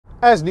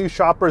As new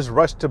shoppers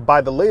rush to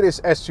buy the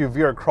latest SUV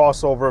or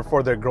crossover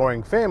for their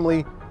growing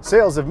family,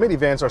 sales of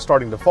minivans are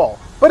starting to fall.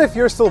 But if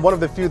you're still one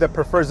of the few that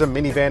prefers a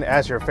minivan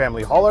as your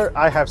family hauler,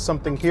 I have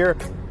something here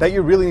that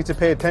you really need to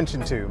pay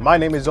attention to. My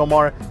name is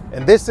Omar,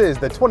 and this is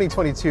the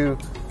 2022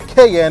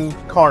 Kia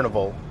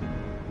Carnival.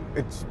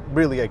 It's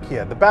really a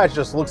Kia. The badge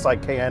just looks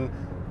like KN.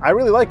 I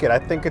really like it. I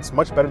think it's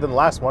much better than the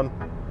last one,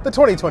 the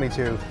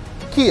 2022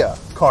 Kia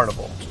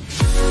Carnival.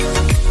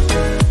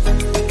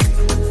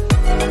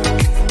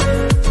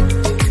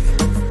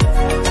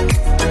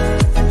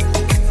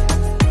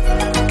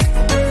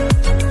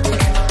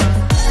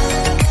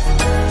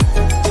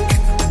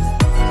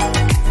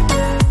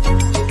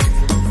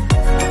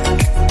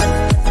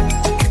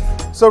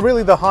 So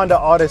really, the Honda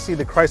Odyssey,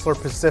 the Chrysler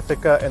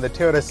Pacifica, and the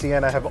Toyota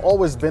Sienna have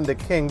always been the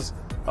kings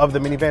of the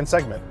minivan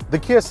segment. The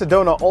Kia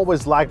Sedona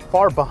always lagged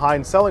far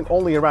behind, selling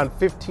only around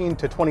 15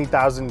 to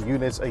 20,000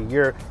 units a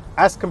year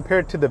as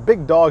compared to the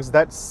big dogs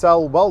that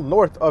sell well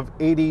north of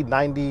 80,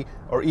 90,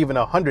 or even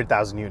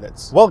 100,000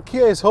 units. Well,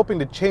 Kia is hoping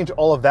to change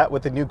all of that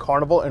with the new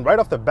Carnival, and right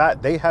off the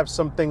bat, they have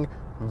something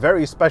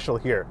very special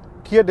here.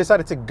 Kia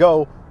decided to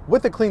go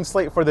with a clean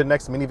slate for the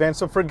next minivan,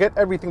 so forget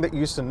everything that you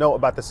used to know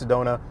about the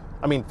Sedona.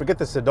 I mean, forget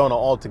the Sedona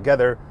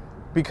altogether,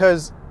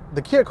 because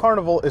the Kia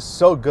Carnival is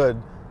so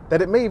good that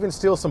it may even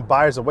steal some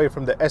buyers away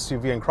from the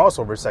SUV and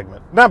crossover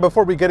segment. Now,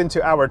 before we get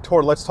into our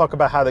tour, let's talk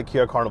about how the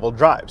Kia Carnival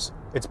drives.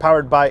 It's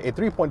powered by a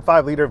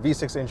 3.5-liter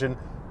V6 engine,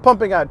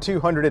 pumping out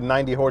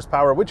 290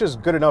 horsepower, which is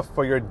good enough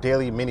for your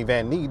daily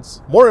minivan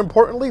needs. More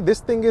importantly,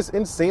 this thing is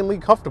insanely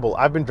comfortable.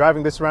 I've been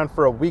driving this around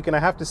for a week, and I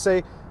have to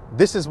say,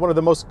 this is one of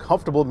the most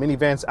comfortable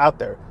minivans out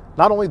there.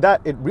 Not only that,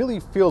 it really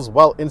feels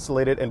well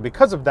insulated, and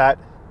because of that,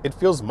 it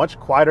feels much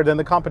quieter than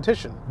the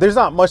competition. There's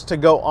not much to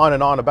go on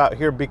and on about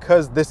here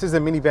because this is a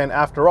minivan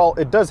after all.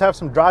 It does have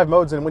some drive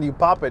modes, and when you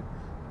pop it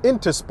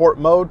into sport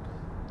mode,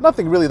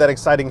 nothing really that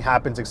exciting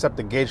happens except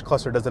the gauge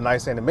cluster does a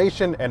nice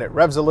animation and it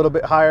revs a little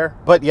bit higher.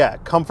 But yeah,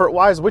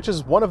 comfort-wise, which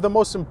is one of the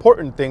most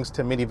important things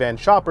to minivan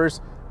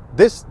shoppers,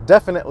 this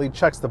definitely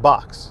checks the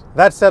box.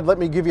 That said, let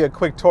me give you a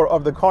quick tour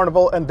of the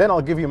Carnival, and then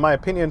I'll give you my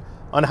opinion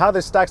on how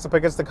this stacks up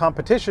against the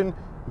competition.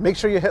 Make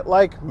sure you hit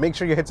like, make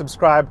sure you hit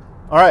subscribe.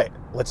 All right,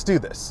 let's do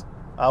this.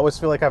 I always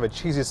feel like I have a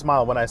cheesy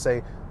smile when I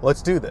say,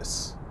 let's do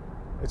this.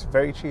 It's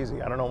very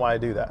cheesy. I don't know why I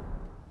do that.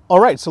 All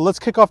right, so let's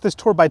kick off this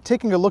tour by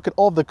taking a look at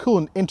all of the cool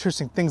and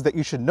interesting things that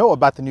you should know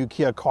about the new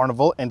Kia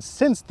Carnival. And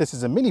since this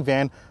is a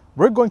minivan,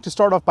 we're going to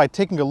start off by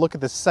taking a look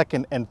at the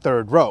second and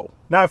third row.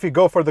 Now, if you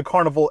go for the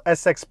Carnival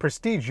SX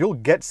Prestige, you'll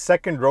get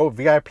second row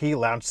VIP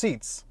lounge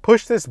seats.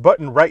 Push this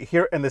button right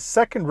here and the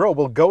second row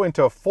will go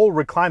into a full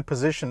recline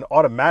position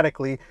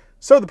automatically,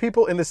 so the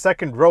people in the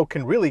second row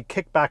can really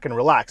kick back and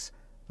relax.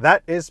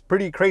 That is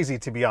pretty crazy,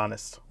 to be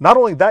honest. Not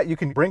only that, you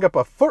can bring up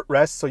a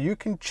footrest so you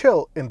can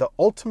chill in the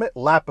ultimate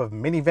lap of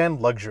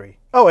minivan luxury.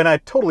 Oh, and I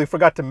totally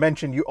forgot to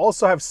mention, you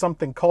also have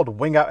something called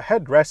wing out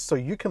headrest, so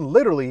you can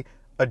literally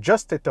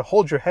adjust it to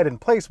hold your head in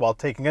place while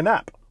taking a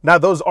nap. Now,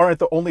 those aren't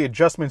the only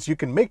adjustments you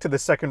can make to the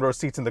second row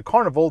seats in the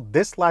Carnival.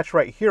 This latch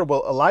right here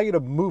will allow you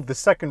to move the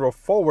second row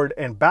forward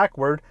and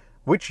backward,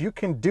 which you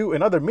can do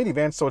in other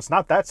minivans, so it's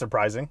not that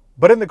surprising.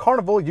 But in the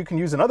Carnival, you can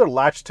use another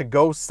latch to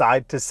go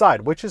side to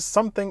side, which is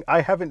something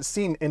I haven't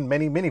seen in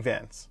many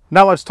minivans.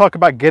 Now let's talk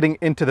about getting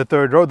into the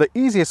third row. The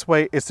easiest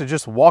way is to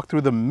just walk through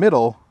the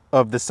middle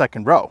of the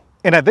second row.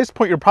 And at this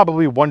point, you're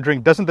probably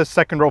wondering, doesn't the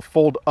second row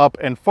fold up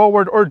and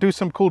forward or do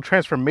some cool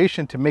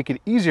transformation to make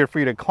it easier for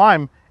you to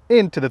climb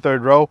into the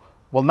third row?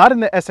 Well, not in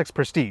the SX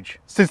Prestige.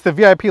 Since the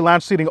VIP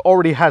lounge seating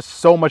already has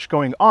so much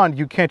going on,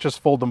 you can't just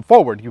fold them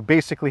forward. You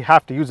basically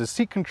have to use the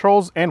seat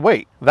controls and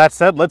wait. That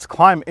said, let's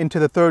climb into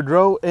the third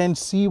row and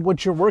see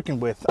what you're working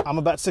with. I'm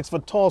about 6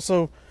 foot tall,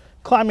 so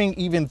climbing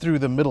even through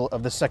the middle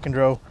of the second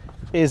row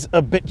is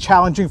a bit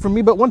challenging for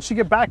me. But once you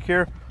get back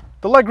here,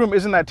 the legroom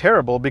isn't that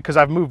terrible because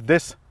I've moved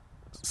this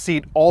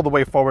seat all the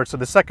way forward, so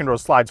the second row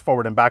slides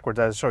forward and backwards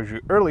as I showed you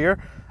earlier.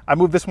 I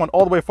moved this one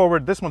all the way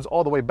forward, this one's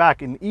all the way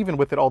back, and even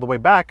with it all the way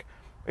back,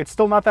 it's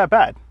still not that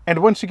bad.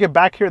 And once you get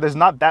back here, there's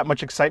not that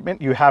much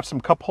excitement. You have some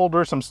cup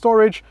holders, some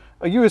storage,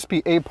 a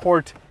USB-A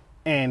port,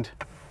 and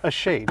a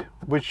shade,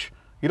 which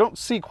you don't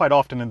see quite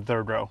often in the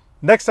third row.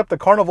 Next up, the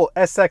Carnival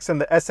SX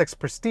and the SX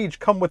Prestige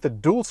come with a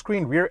dual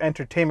screen rear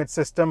entertainment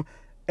system.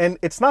 And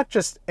it's not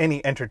just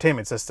any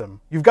entertainment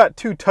system. You've got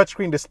 2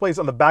 touchscreen displays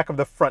on the back of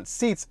the front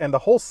seats, and the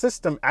whole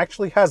system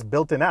actually has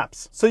built-in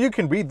apps. So you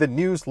can read the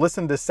news,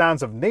 listen to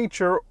sounds of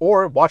nature,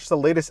 or watch the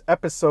latest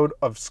episode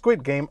of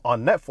Squid Game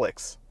on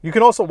Netflix. You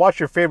can also watch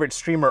your favorite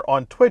streamer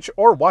on Twitch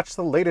or watch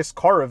the latest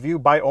car review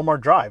by Omar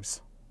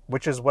Drives,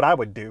 which is what I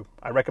would do.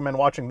 I recommend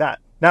watching that.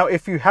 Now,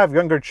 if you have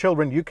younger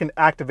children, you can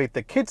activate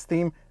the kids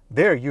theme.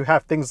 There you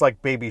have things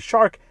like Baby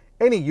Shark,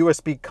 any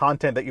USB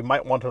content that you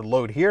might want to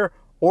load here,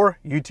 or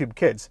YouTube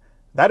Kids.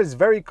 That is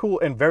very cool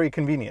and very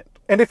convenient.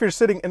 And if you're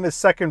sitting in the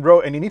second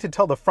row and you need to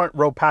tell the front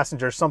row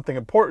passenger something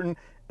important,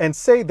 and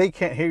say they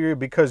can't hear you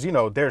because, you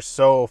know, they're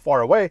so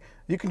far away,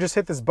 you can just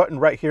hit this button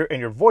right here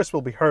and your voice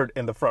will be heard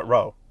in the front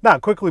row. Now,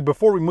 quickly,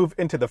 before we move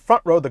into the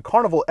front row, the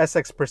Carnival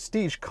SX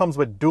Prestige comes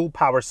with dual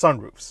power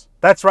sunroofs.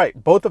 That's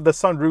right, both of the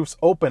sunroofs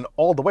open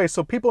all the way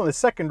so people in the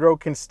second row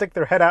can stick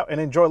their head out and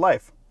enjoy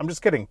life. I'm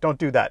just kidding, don't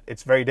do that,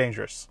 it's very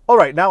dangerous.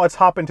 Alright, now let's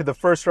hop into the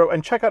first row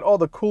and check out all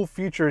the cool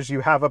features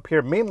you have up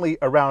here, mainly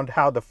around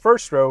how the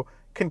first row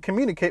can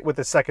communicate with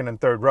the second and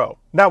third row.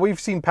 Now, we've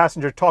seen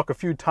passenger talk a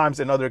few times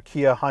in other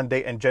Kia,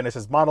 Hyundai, and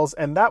Genesis models,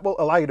 and that will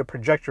allow you to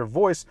project your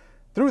voice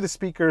through the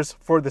speakers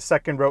for the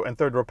second row and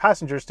third row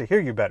passengers to hear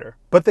you better.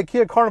 But the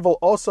Kia Carnival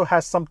also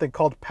has something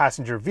called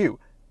Passenger View.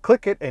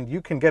 Click it and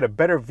you can get a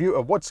better view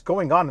of what's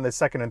going on in the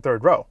second and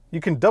third row. You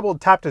can double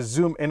tap to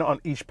zoom in on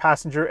each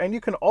passenger, and you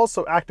can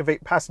also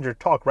activate passenger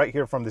talk right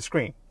here from the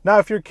screen. Now,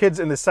 if your kids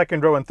in the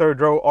second row and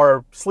third row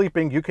are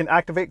sleeping, you can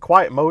activate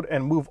quiet mode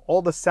and move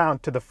all the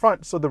sound to the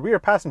front so the rear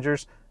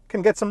passengers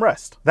can get some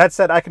rest. That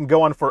said, I can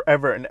go on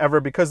forever and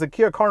ever because the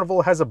Kia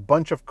Carnival has a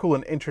bunch of cool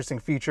and interesting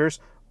features,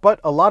 but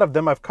a lot of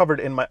them I've covered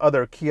in my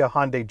other Kia,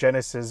 Hyundai,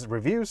 Genesis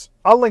reviews.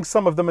 I'll link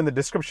some of them in the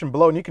description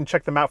below and you can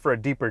check them out for a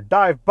deeper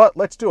dive, but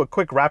let's do a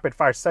quick rapid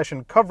fire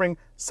session covering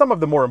some of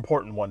the more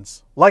important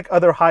ones. Like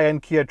other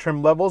high-end Kia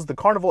trim levels, the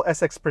Carnival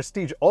SX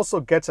Prestige also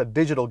gets a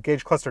digital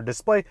gauge cluster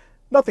display.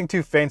 Nothing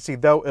too fancy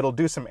though, it'll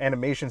do some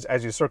animations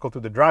as you circle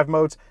through the drive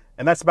modes,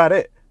 and that's about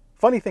it.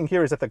 Funny thing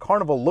here is that the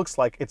Carnival looks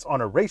like it's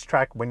on a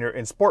racetrack when you're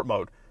in sport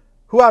mode.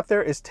 Who out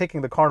there is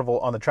taking the Carnival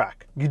on the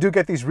track? You do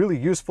get these really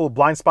useful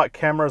blind spot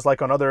cameras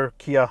like on other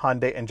Kia,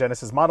 Hyundai, and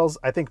Genesis models.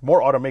 I think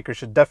more automakers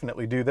should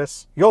definitely do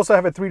this. You also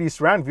have a 3D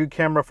surround view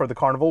camera for the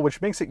Carnival,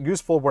 which makes it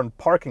useful when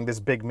parking this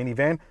big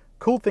minivan.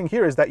 Cool thing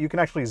here is that you can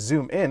actually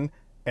zoom in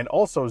and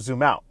also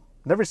zoom out.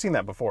 Never seen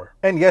that before.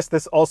 And yes,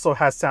 this also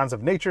has sounds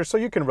of nature, so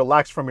you can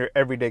relax from your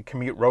everyday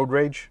commute road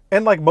rage.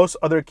 And like most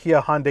other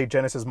Kia, Hyundai,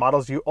 Genesis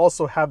models, you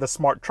also have the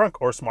smart trunk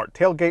or smart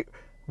tailgate,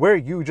 where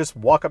you just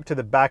walk up to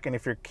the back, and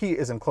if your key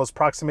is in close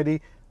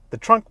proximity, the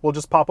trunk will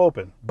just pop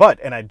open. But,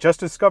 and I just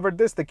discovered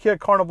this, the Kia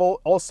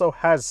Carnival also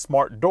has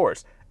smart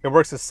doors. It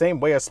works the same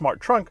way as smart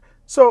trunk,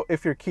 so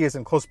if your key is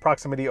in close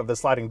proximity of the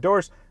sliding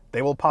doors,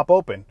 they will pop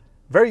open.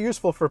 Very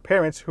useful for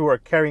parents who are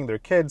carrying their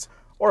kids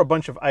or a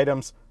bunch of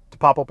items to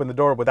pop open the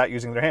door without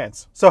using their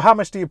hands. So how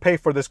much do you pay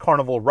for this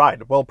Carnival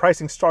ride? Well,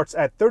 pricing starts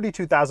at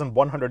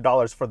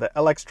 $32,100 for the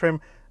LX trim,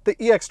 the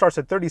EX starts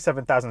at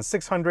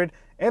 $37,600,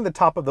 and the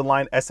top of the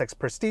line SX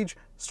Prestige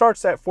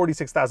starts at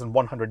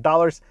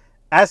 $46,100.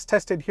 As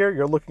tested here,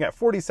 you're looking at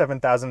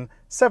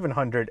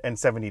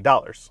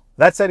 $47,770.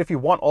 That said, if you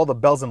want all the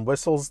bells and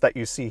whistles that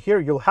you see here,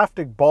 you'll have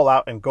to ball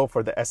out and go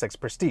for the SX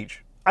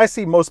Prestige. I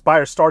see most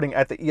buyers starting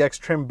at the EX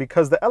trim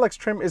because the LX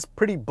trim is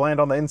pretty bland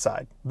on the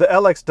inside. The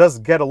LX does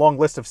get a long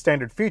list of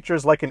standard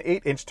features like an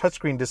 8-inch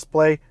touchscreen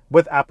display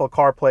with Apple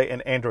CarPlay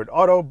and Android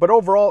Auto, but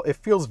overall it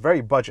feels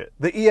very budget.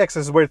 The EX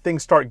is where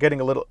things start getting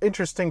a little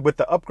interesting with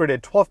the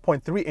upgraded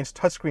 12.3-inch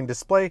touchscreen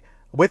display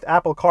with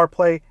Apple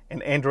CarPlay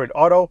and Android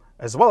Auto,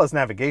 as well as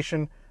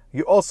navigation.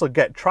 You also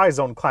get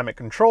tri-zone climate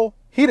control,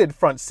 heated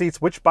front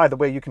seats, which by the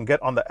way you can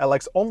get on the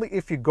LX only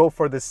if you go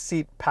for the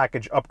seat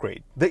package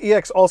upgrade. The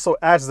EX also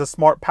adds the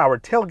smart power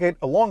tailgate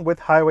along with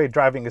highway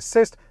driving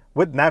assist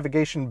with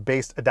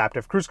navigation-based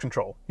adaptive cruise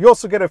control. You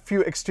also get a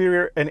few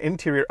exterior and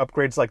interior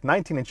upgrades like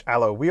 19-inch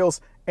alloy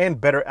wheels and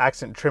better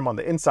accent trim on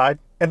the inside.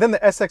 And then the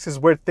SX is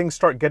where things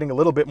start getting a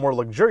little bit more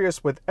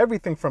luxurious with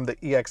everything from the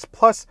EX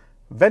Plus,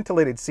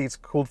 ventilated seats,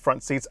 cooled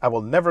front seats. I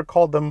will never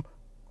call them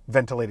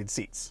ventilated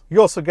seats.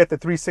 You also get the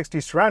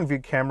 360 surround view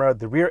camera.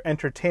 The rear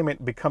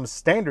entertainment becomes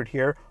standard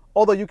here,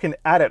 although you can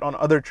add it on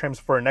other trims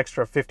for an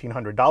extra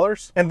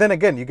 $1,500. And then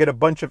again, you get a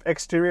bunch of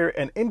exterior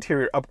and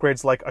interior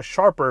upgrades like a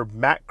sharper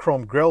matte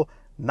chrome grille,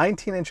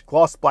 19-inch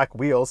gloss black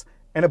wheels,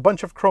 and a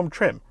bunch of chrome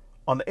trim.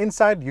 On the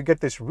inside, you get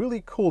this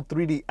really cool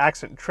 3D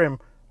accent trim,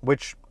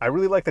 which I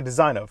really like the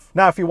design of.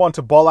 Now, if you want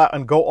to ball out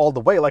and go all the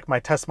way like my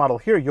test model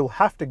here, you'll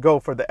have to go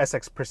for the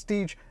SX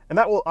Prestige, and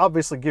that will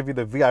obviously give you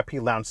the VIP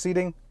lounge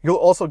seating. You'll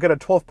also get a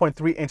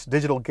 12.3-inch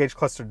digital gauge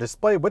cluster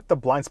display with the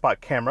blind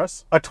spot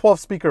cameras, a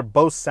 12-speaker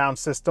Bose sound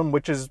system,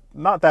 which is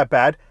not that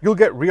bad. You'll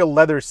get real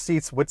leather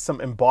seats with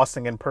some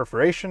embossing and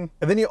perforation,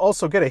 and then you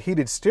also get a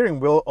heated steering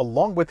wheel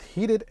along with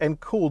heated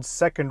and cooled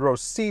second row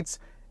seats,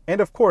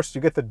 and of course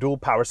you get the dual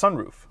power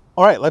sunroof.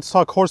 All right, let's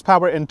talk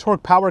horsepower and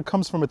torque. Power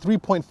comes from a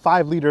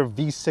 3.5-liter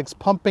V6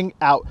 pumping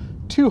out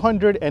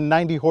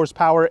 290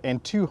 horsepower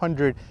and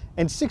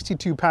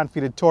 262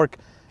 pound-feet of torque,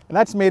 and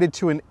that's mated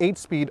to an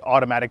 8-speed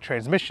automatic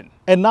transmission.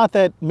 And not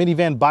that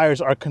minivan buyers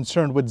are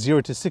concerned with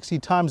 0 to 60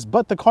 times,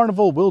 but the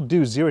Carnival will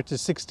do 0 to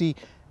 60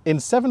 in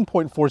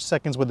 7.4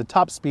 seconds with a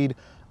top speed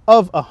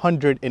of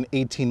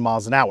 118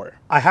 miles an hour.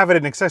 I have it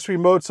in accessory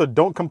mode, so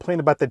don't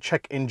complain about the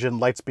check engine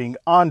lights being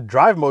on.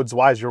 Drive modes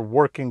wise, you're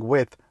working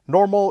with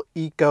normal,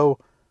 eco,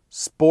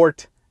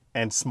 sport,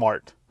 and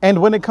smart.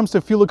 And when it comes to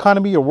fuel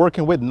economy, you're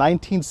working with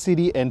 19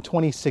 city and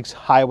 26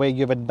 highway.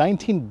 You have a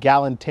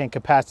 19-gallon tank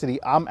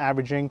capacity. I'm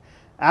averaging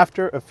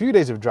after a few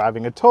days of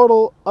driving, a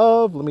total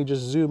of, let me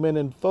just zoom in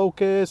and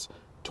focus,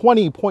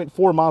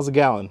 20.4 miles a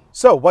gallon.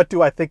 So what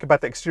do I think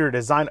about the exterior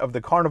design of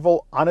the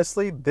Carnival?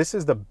 Honestly, this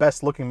is the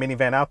best looking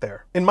minivan out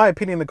there. In my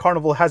opinion, the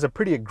Carnival has a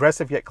pretty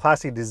aggressive yet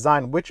classy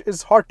design, which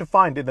is hard to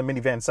find in the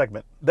minivan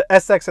segment. The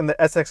SX and the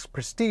SX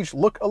Prestige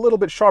look a little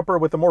bit sharper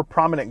with a more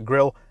prominent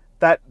grille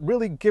that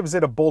really gives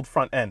it a bold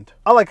front end.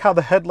 I like how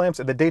the headlamps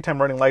and the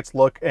daytime running lights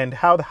look and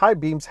how the high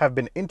beams have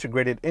been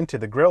integrated into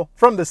the grille.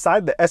 From the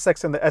side, the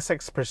SX and the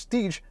SX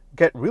Prestige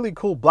get really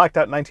cool blacked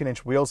out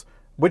 19-inch wheels,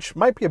 which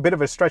might be a bit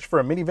of a stretch for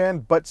a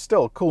minivan, but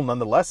still cool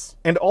nonetheless.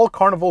 And all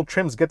Carnival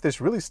trims get this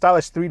really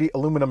stylish 3D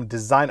aluminum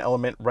design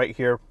element right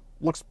here.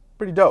 Looks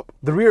pretty dope.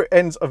 The rear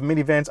ends of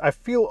minivans I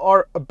feel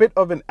are a bit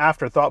of an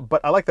afterthought,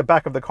 but I like the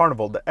back of the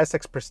Carnival. The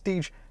SX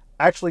Prestige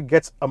actually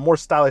gets a more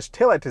stylish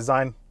taillight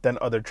design than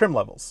other trim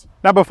levels.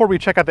 Now before we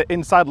check out the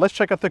inside, let's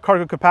check out the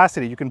cargo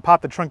capacity. You can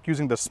pop the trunk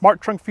using the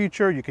smart trunk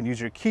feature, you can use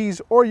your keys,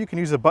 or you can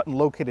use a button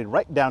located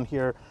right down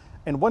here.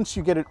 And once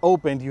you get it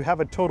opened, you have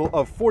a total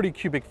of 40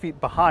 cubic feet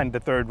behind the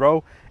third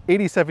row,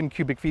 87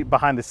 cubic feet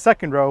behind the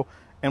second row,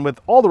 and with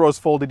all the rows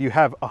folded, you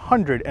have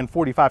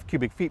 145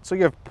 cubic feet, so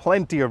you have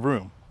plenty of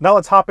room. Now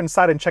let's hop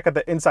inside and check out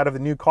the inside of the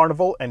new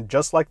Carnival, and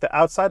just like the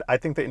outside, I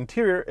think the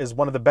interior is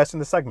one of the best in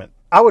the segment.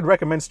 I would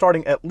recommend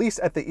starting at least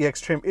at the EX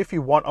trim if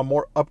you want a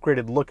more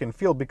upgraded look and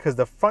feel, because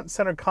the front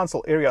center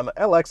console area on the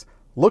LX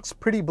looks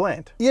pretty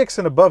bland. EX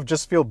and above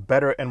just feel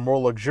better and more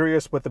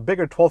luxurious with a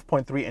bigger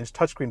 12.3-inch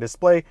touchscreen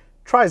display,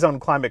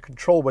 tri-zone climate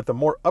control with a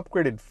more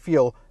upgraded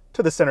feel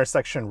to the center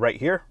section right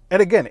here.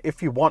 And again,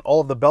 if you want all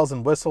of the bells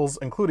and whistles,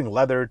 including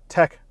leather,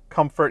 tech,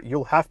 comfort,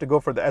 you'll have to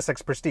go for the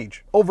SX Prestige.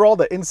 Overall,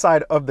 the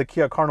inside of the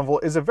Kia Carnival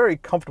is a very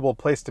comfortable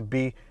place to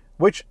be,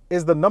 which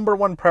is the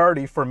 #1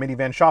 priority for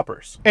minivan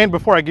shoppers. And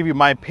before I give you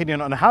my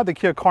opinion on how the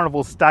Kia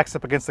Carnival stacks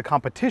up against the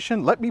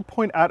competition, let me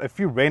point out a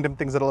few random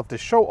things that I'll have to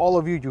show all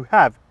of you. You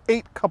have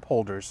 8 cup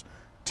holders,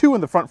 2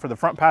 in the front for the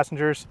front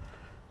passengers,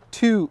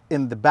 2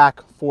 in the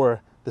back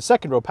for the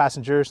second row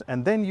passengers,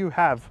 and then you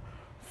have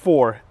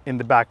 4 in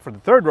the back for the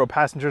third row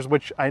passengers,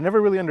 which I never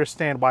really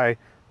understand why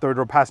third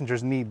row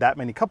passengers need that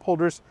many cup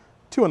holders.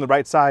 2 on the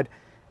right side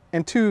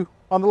and 2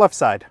 on the left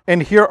side.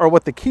 And here are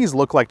what the keys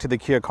look like to the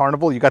Kia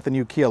Carnival. You got the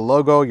new Kia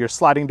logo, your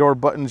sliding door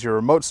buttons, your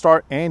remote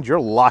start, and your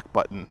lock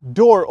button.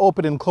 Door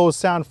open and close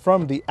sound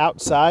from the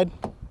outside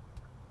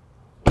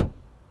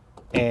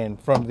and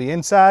from the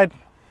inside.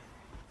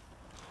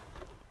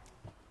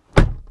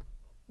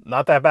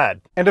 Not that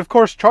bad. And of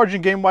course,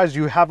 charging game wise,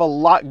 you have a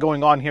lot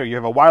going on here. You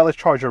have a wireless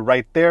charger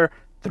right there,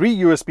 3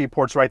 USB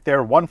ports right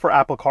there, 1 for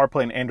Apple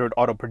CarPlay and Android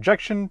Auto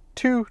projection,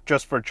 2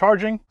 just for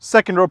charging.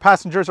 Second row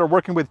passengers are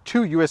working with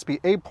 2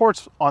 USB-A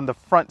ports on the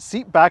front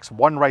seat backs,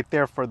 1 right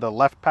there for the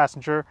left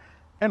passenger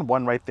and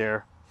 1 right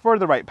there for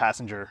the right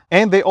passenger.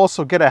 And they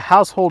also get a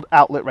household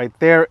outlet right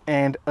there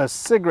and a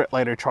cigarette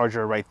lighter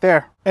charger right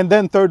there. And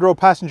then third row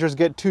passengers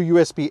get 2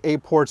 USB-A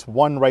ports,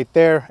 1 right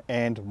there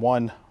and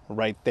 1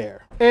 right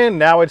there. And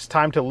now it's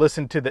time to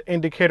listen to the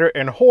indicator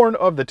and horn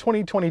of the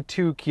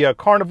 2022 Kia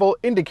Carnival.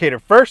 Indicator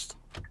first.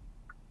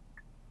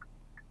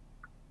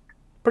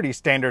 Pretty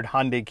standard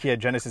Hyundai Kia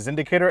Genesis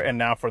indicator. And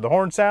now for the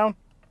horn sound.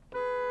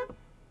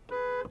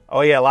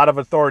 Oh yeah, a lot of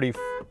authority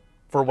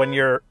for when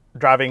you're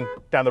driving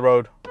down the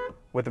road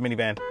with a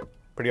minivan.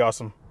 Pretty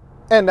awesome.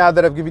 And now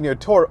that I've given you a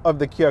tour of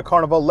the Kia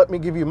Carnival, let me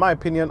give you my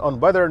opinion on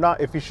whether or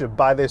not if you should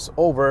buy this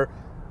over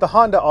the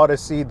Honda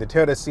Odyssey, the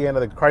Toyota Sienna,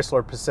 the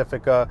Chrysler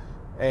Pacifica,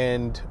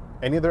 and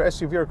any other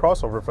SUV or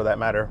crossover for that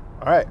matter.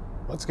 All right,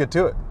 let's get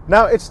to it.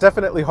 Now, it's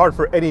definitely hard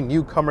for any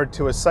newcomer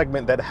to a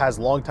segment that has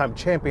longtime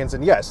champions,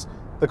 and yes,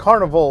 the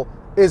Carnival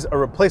is a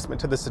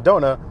replacement to the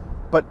Sedona,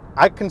 but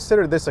I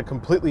consider this a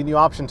completely new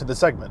option to the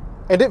segment.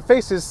 And it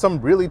faces some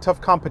really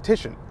tough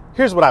competition.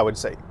 Here's what I would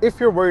say. If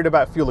you're worried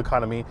about fuel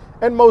economy,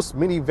 and most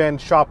minivan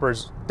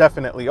shoppers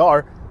definitely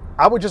are,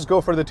 I would just go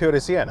for the Toyota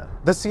Sienna.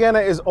 The Sienna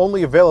is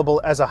only available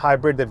as a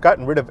hybrid. They've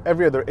gotten rid of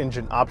every other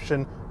engine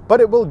option, but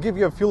it will give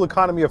you a fuel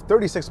economy of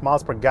 36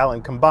 miles per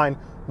gallon combined,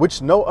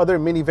 which no other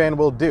minivan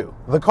will do.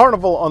 The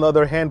Carnival, on the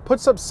other hand,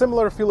 puts up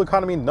similar fuel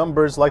economy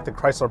numbers like the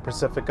Chrysler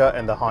Pacifica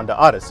and the Honda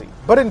Odyssey.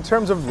 But in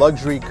terms of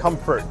luxury,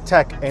 comfort,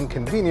 tech, and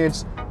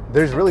convenience,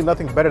 there's really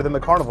nothing better than the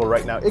Carnival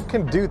right now. It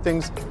can do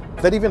things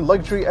that even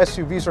luxury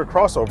SUVs or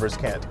crossovers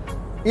can't.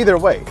 Either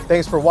way,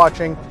 thanks for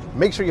watching.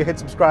 Make sure you hit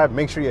subscribe,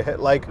 make sure you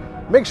hit like,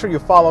 make sure you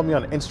follow me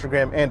on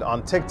Instagram and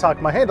on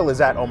TikTok. My handle is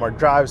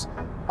 @OmarDrives.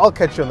 I'll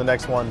catch you on the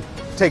next one.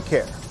 Take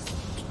care.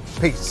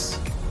 Peace.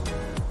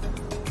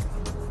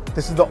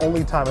 This is the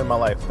only time in my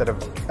life that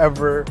I've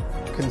ever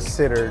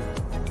considered,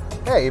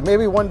 hey,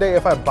 maybe one day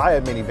if I buy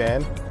a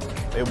minivan,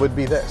 it would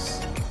be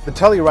this. The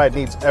Telluride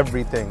needs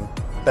everything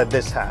that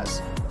this has,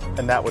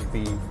 and that would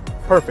be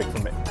perfect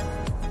for me.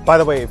 By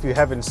the way, if you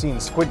haven't seen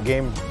Squid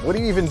Game, what are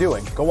you even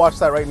doing? Go watch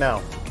that right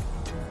now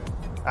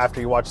after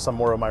you watch some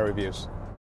more of my reviews.